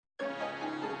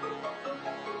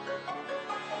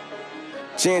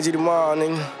G&G tomorrow,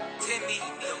 nigga.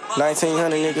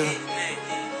 1900, nigga.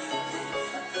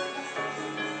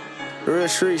 Real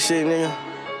street shit, nigga.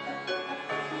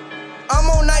 I'm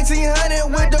on 1900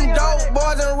 with them dope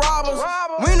boys and robbers.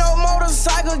 We no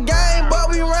motorcycle gang, but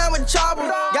we ran with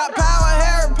choppers. Got power,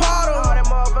 Harry Potter.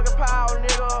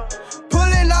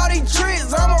 Pulling all these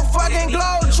tricks, I'm a fucking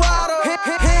globetrotter.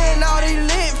 Hitting all these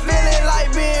lit, feeling like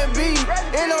B&B.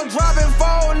 And I'm dropping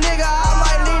four, nigga, I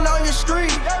might lean on your street.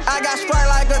 I got strike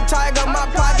like a tiger, my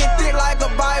pocket thick like a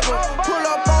Bible. Pull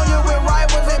up on you with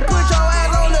rifles and put your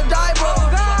ass on the diaper.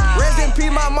 Rest in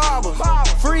peace, my marbles.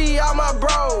 Free all my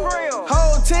bros.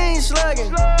 Whole team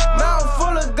slugging, mouth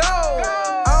full of gold.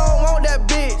 I don't want that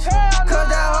bitch, cause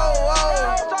that hoe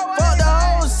old. Fuck the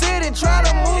whole city, try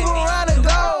to move around the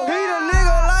globe. Beat a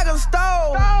nigga like a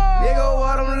stove. Nigga,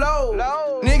 what I'm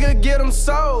low. Nigga, get them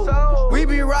sold. We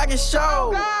be rockin'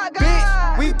 show.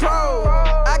 Bitch, we pro.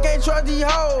 I can't trust these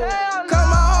hoes. Come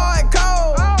my hard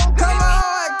cold. Come my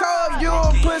hard cold. If you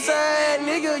a pussy ass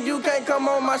nigga, you can't come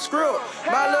on my script.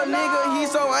 My little nigga, he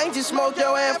so anxious, smoke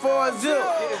your ass for a zip.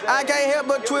 I can't help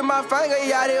but twist my finger,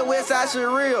 y'all that Westside shit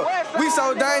real. We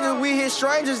so dangerous, we hit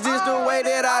strangers, this the way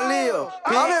that I live.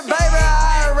 I'm the baby,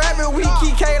 I rap it, we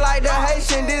keep K like the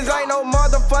Haitian. This ain't no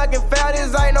motherfucking foul,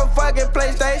 this ain't no fucking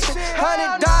PlayStation.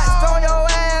 100 dots on your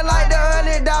ass like the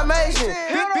 100 Dalmatians.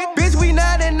 Bitch, we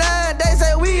 99, they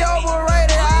say we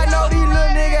overrated. I know these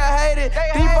little niggas hate it.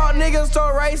 These fuck niggas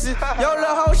so racist. Yo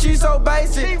little hoe, she so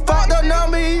basic. Fuck the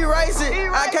number, erase it.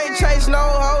 I can't chase no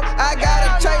hoe, I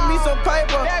gotta chase me some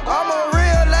paper. I'm a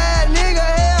real ass nigga,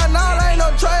 hell no, ain't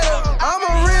no traitor. I'm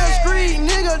a real street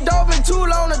nigga, dope and tool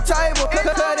on the table.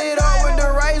 Cut it up with the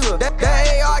razor. That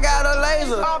AR got a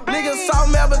laser. Niggas salt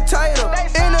me a potato.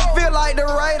 In the field like the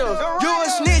Raiders. You a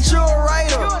snitch, you a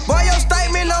raider. Boy, your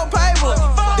statement no paper.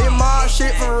 This mob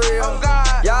shit for real.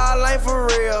 Y'all ain't for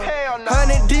real.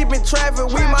 100 deep in traffic,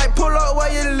 we might pull up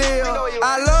where you live.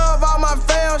 I love all my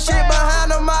fam, shit behind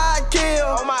them I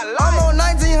kill. I'm on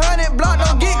 1900 block,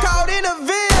 don't get caught in the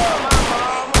Ville.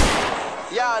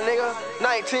 Yeah, nigga,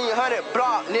 1900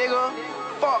 block, nigga.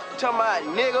 Fuck, talking about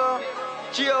nigga.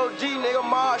 GOG, nigga,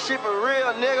 mob shit for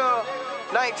real, nigga.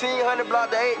 1900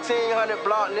 block to 1800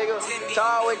 block, nigga. To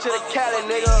all the way to the Cali,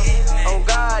 nigga. On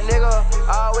God, nigga.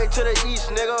 All the way to the east,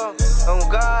 nigga. On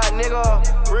God, nigga.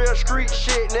 Real street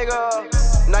shit, nigga.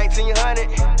 1900.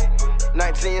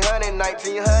 1900,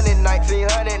 1900,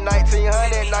 1900,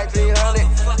 1900, 1900.